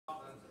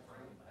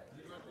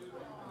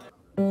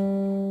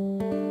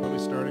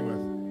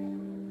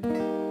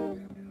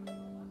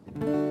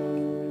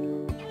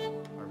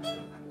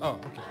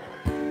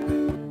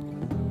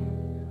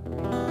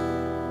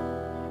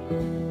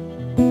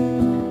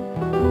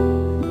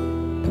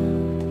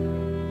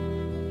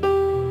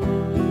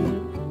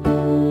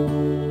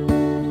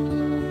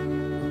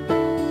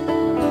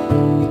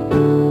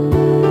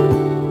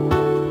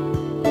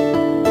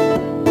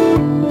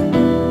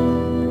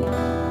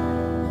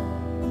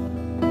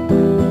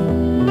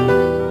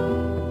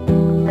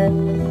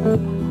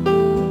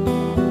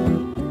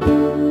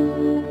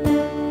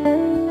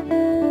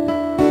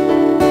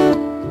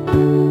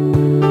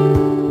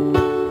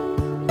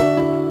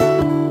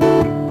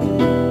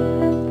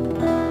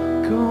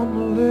come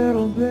a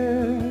little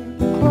bit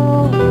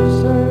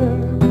closer.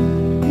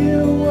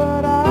 Hear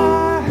what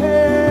I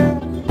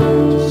have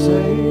to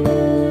say.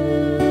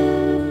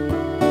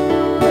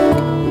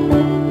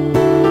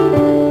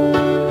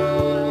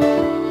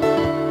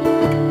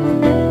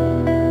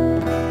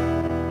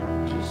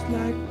 Just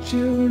like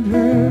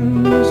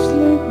children are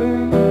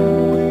sleeping,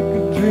 we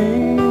could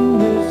dream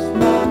this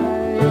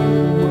night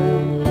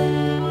away.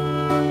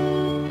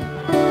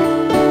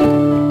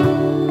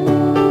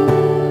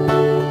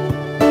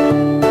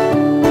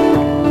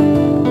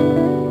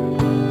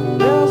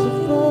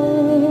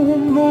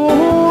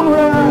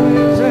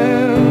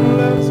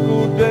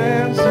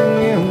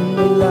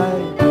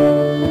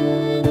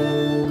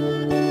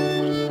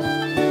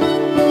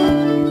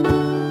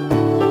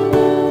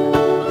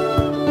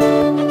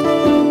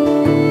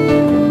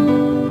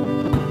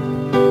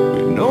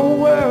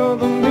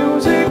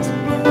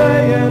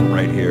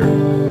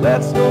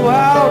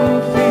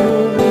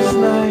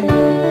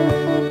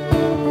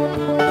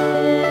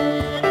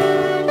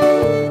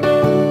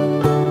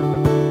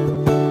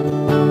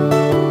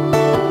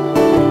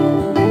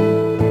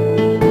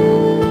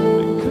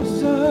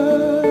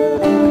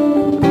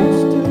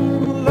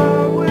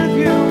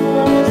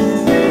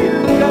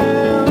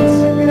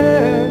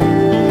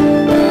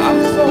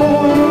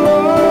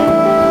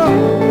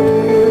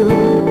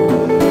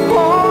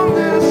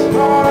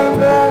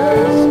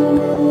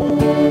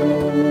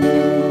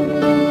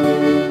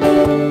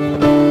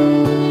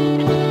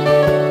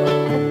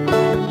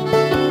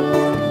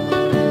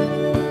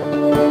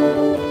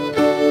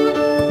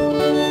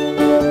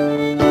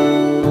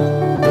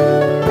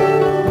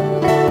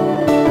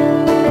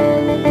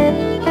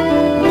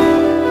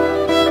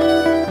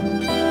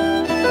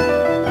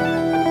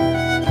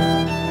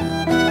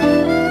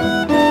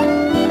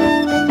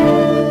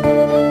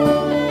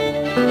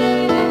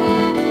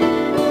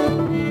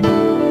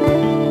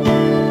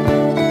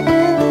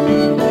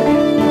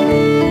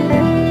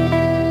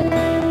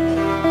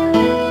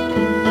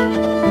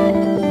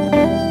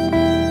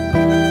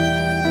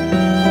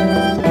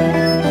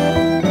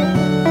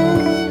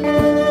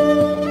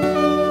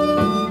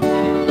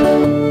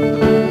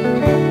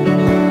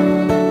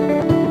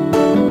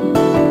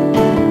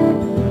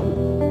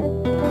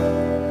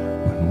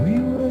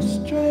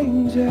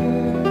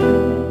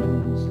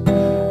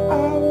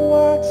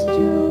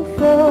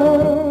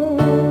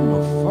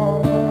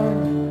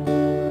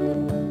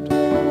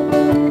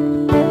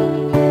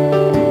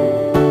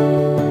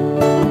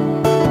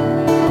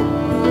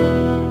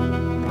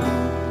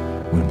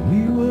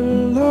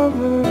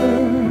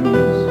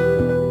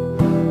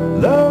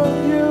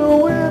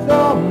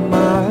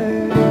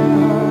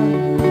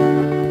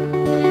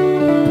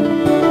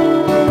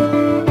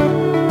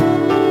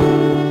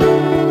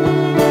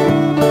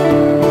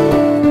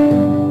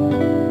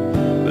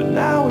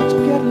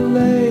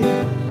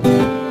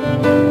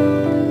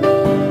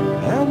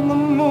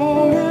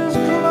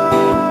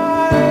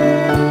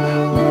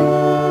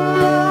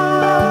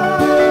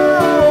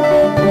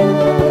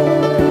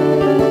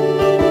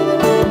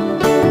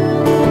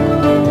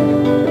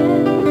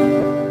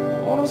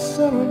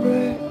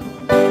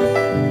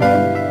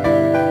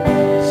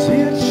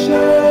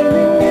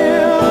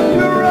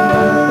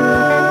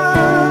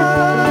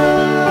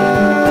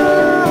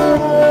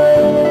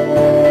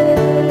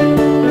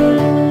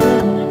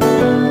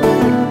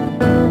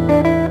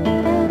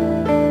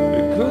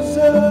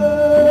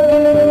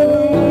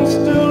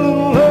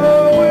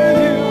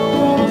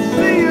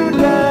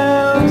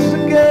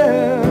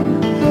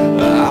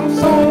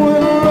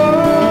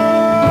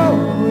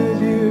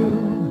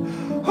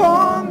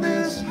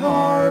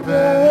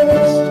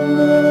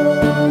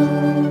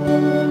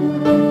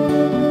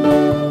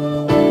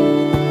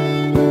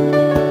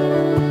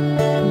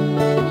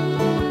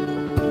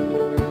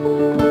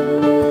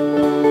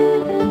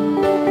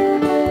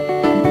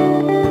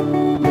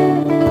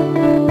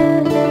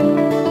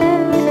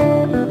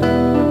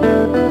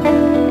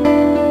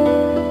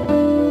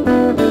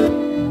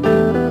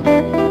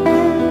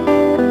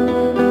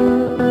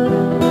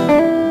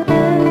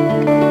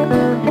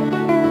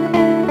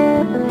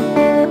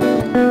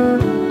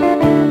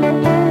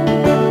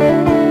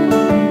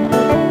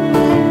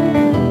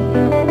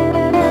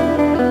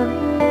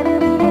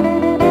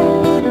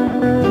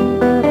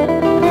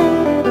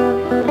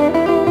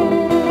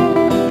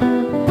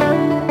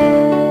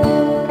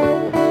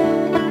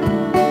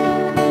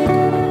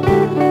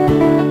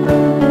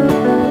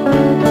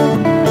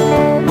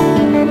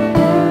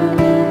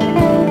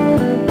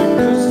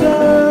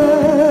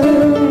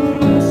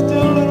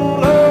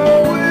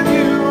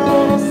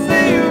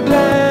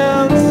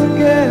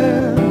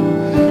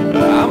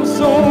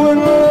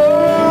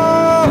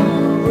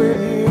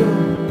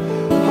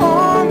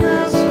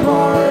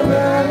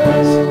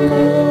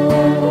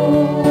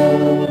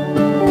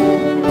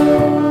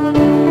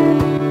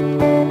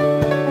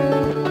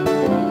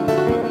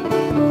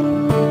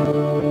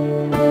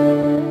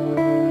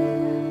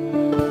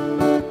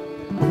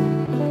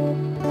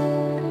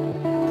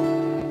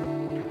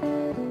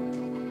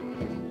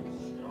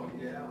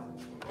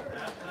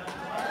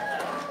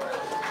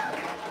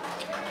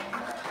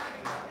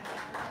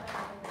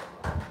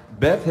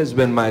 Beth has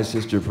been my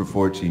sister for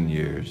 14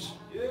 years.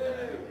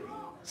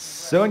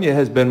 Sonia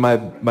has been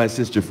my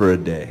sister for a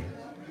day.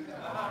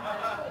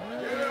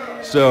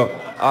 So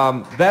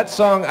that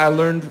song I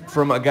learned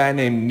from a guy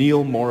named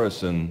Neil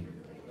Morrison,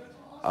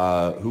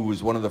 who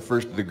was one of the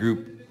first of the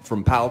group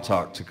from Pal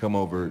Talk to come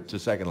over to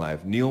Second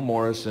Life. Neil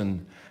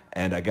Morrison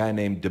and a guy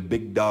named the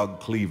Big Dog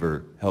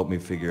Cleaver helped me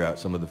figure out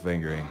some of the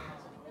fingering.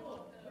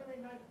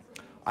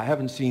 I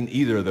haven't seen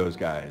either of those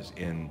guys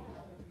in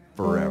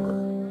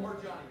forever.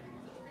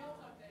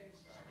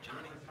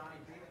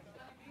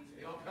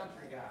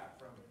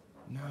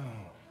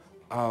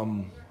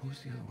 No.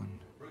 Who's the other one?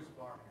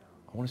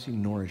 I want to see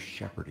Norris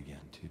Shepherd again,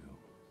 too.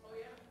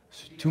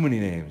 Too many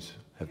names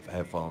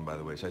have fallen by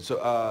the wayside. So,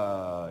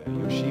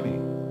 Yoshimi.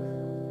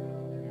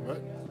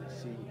 What?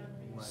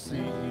 C, E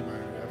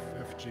minor,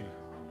 F, G.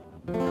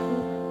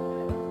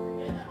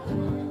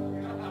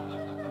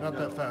 Not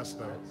that fast,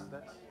 though.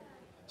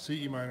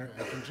 C, E minor,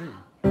 F, and G.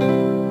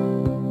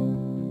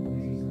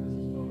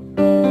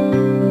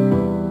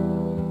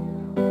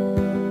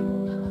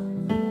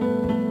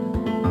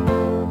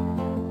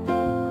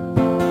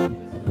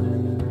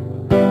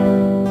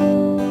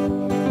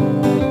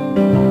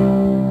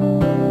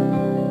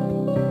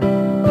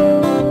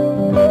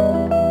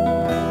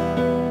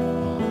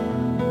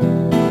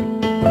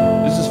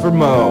 For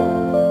Mo.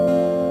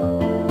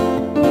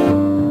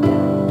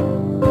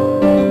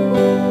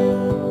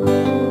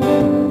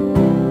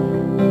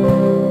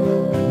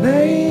 Her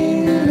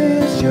name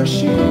is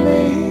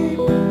Yoshimi.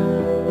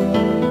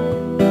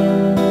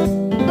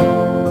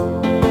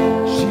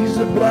 She's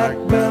a black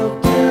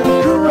belt in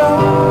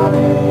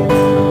karate,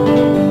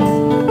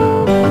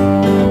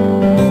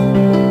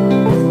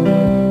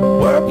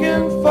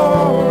 working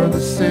for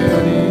the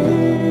city.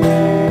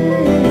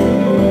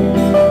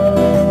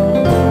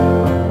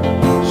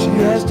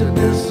 To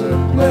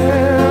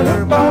discipline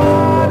her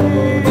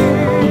body,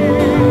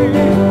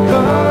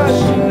 'cause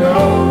she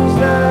knows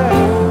that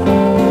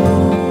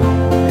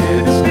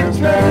it's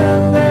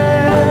expected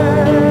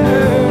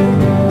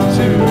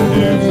to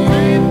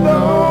defeat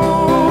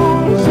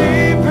those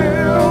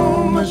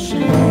evil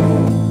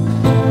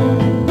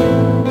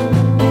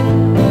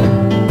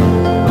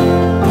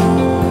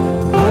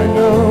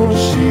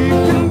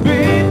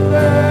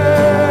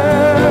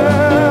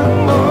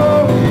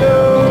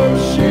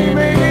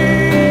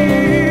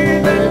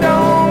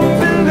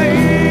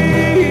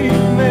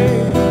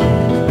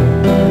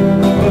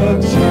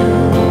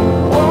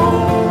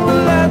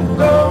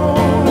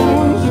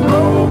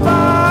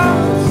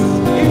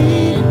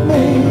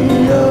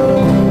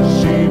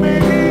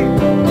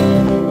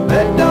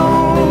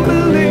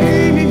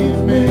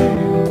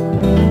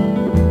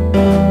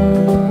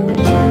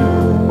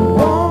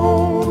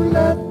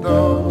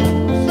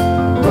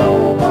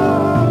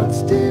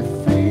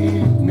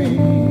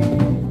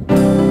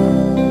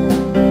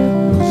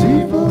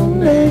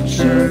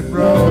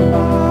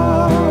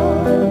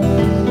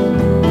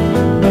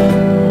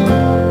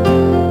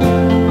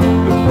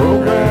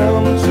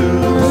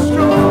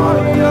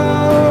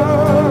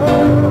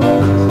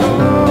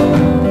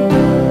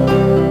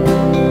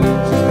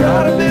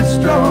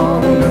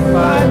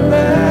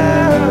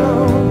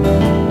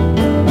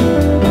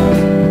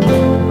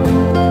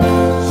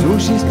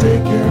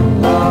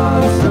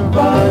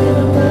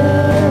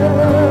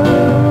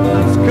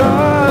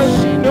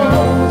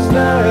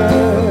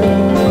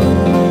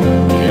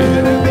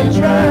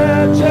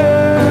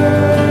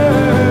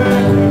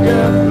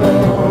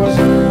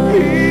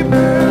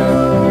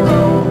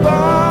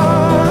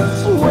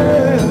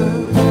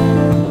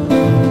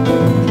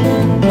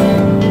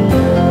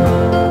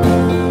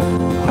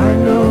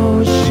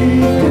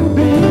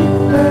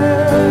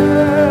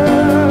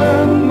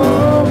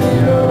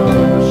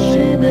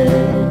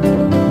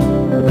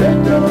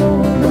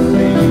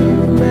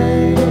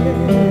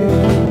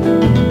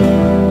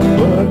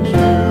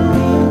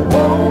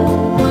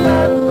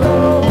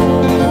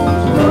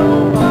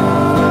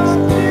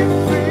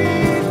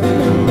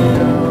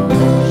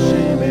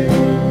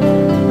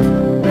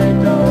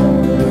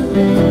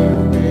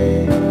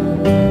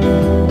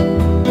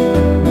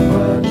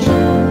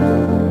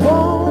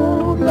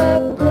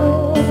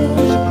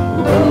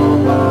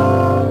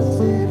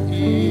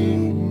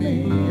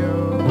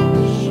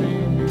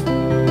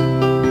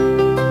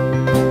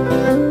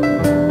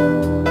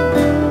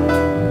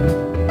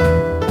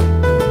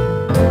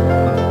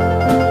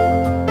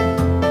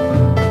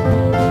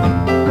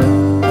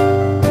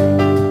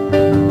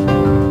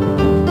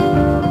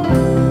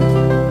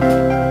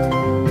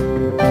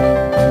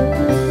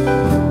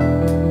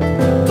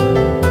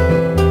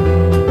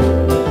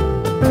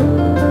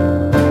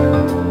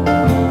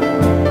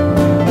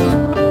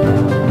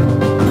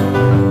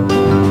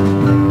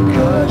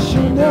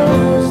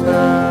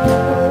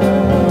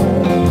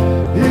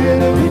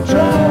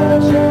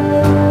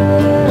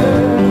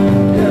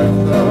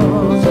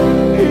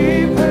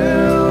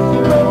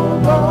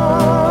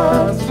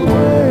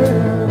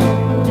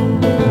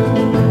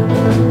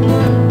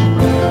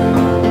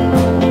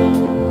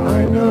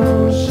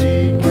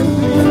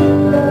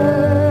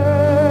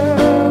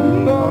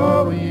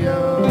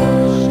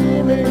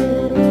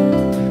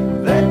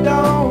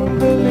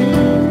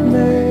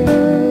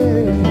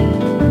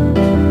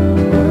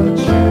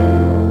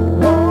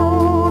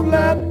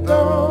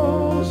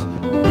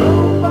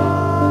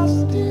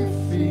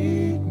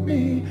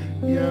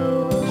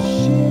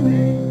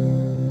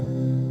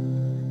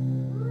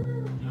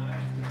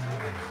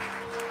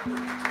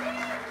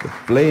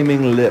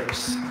Flaming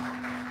Lips.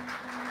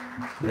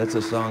 That's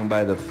a song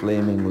by the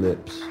Flaming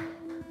Lips.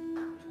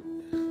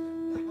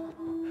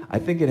 I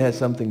think it has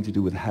something to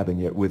do with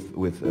habanero,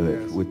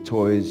 with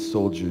toys,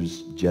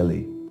 soldiers,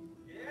 jelly.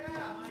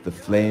 The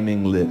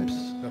Flaming Lips.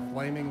 The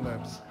Flaming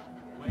Lips.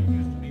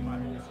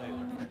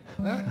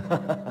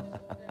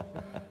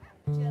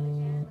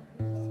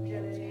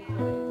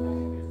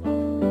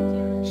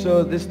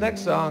 So this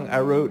next song I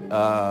wrote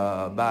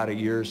about a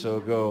year or so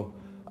ago,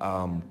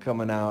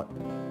 coming out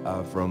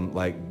from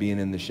like being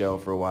in the show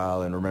for a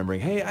while and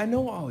remembering, hey, I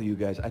know all you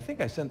guys. I think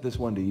I sent this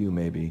one to you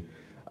maybe.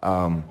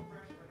 So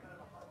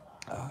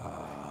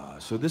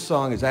this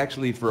song is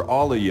actually for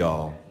all of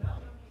y'all.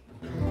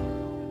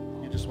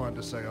 You just wanted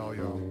to say all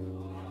y'all.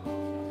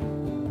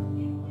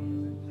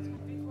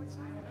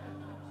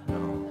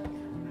 No.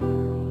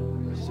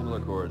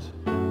 Similar chords.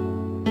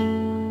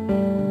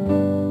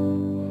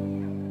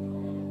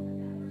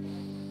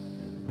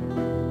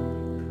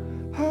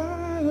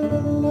 I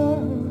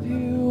love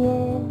you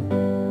all.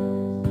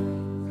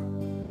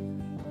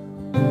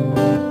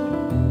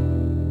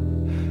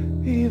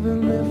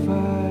 Even if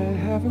I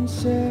haven't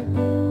said.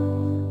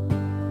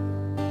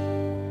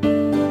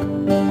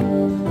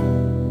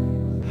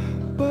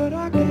 But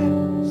I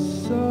get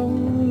so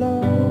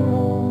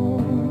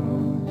lost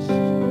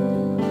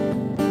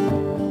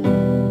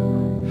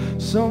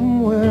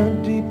somewhere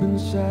deep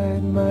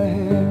inside my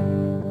head.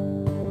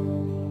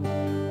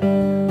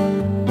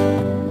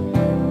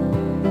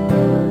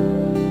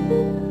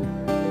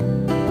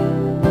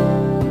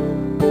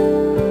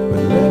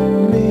 But let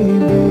me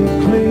be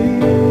clear.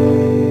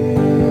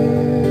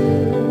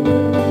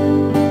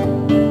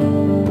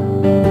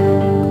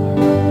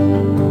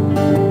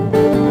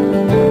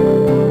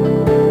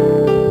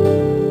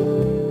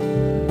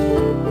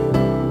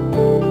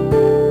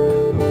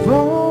 I've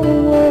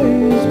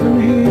always been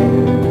here.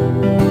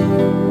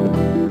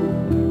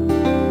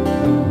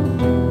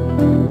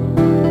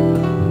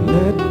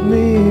 Let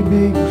me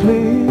be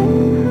clear.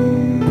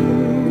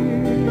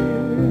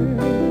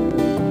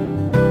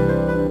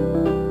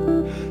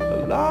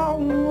 I'll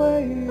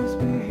always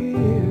be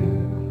here.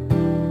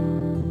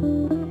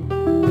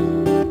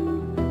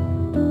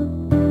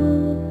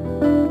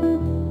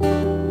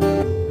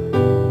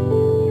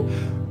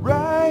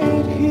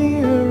 Right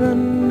here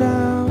and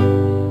now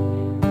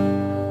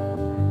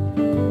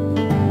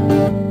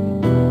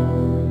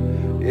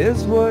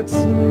is what's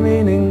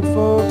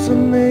meaningful to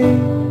me.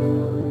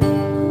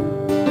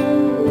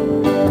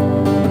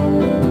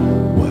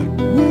 What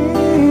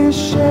we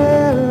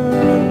share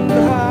and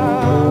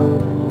how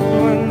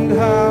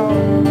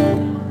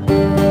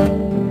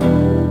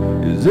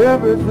is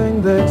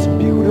everything that's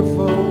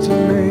beautiful to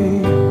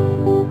me.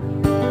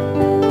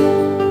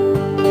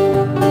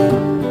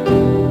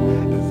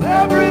 Is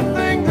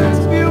everything that's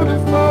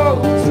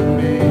beautiful to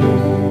me.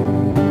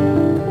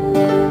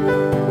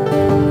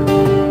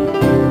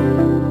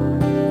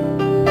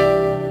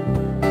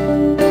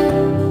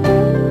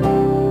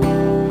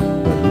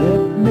 But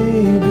let me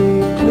be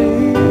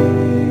clear.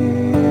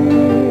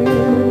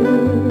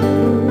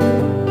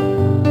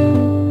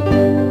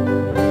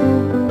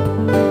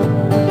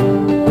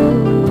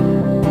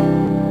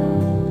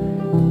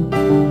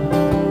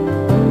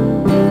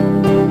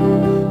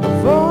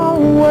 I've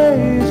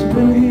always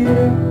been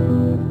here.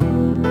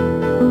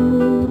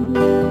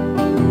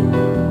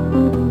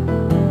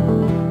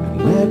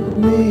 Let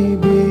me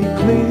be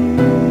clear.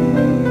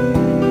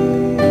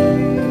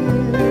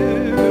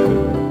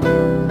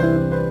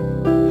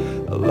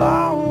 I'll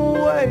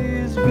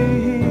always be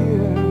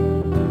here.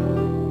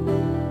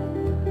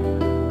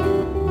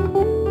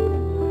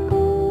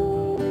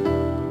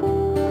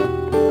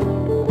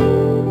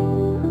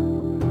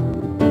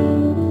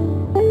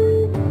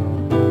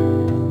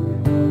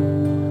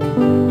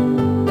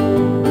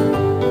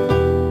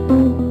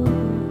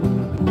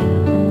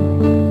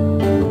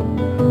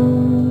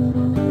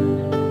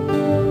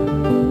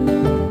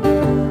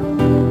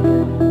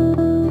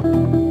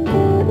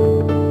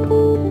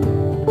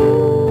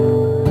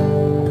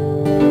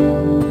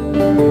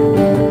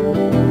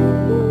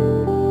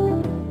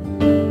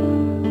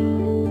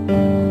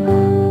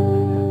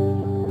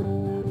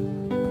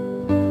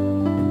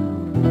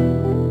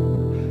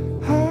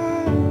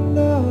 I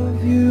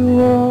love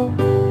you all.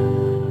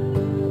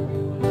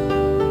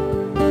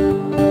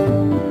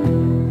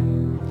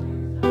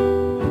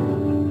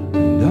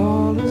 And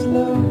all is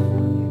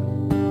love.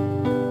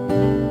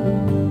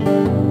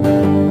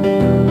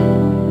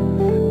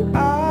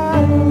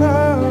 I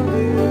love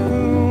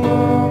you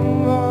all.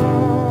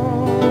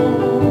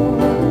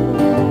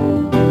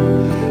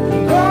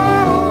 And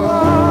all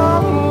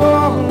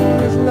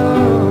is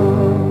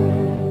love.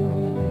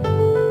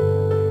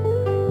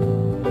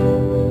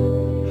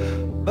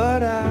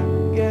 But I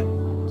get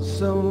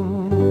so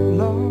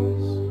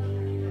lost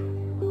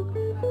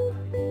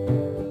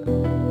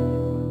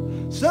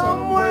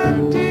somewhere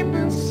deep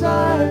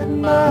inside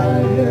my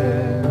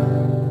head.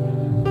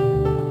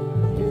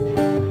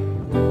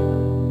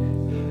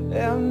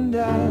 And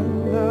I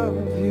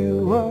love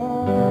you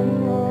all.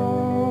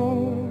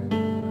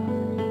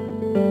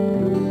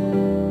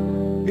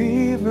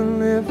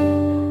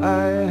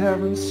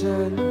 haven't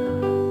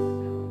said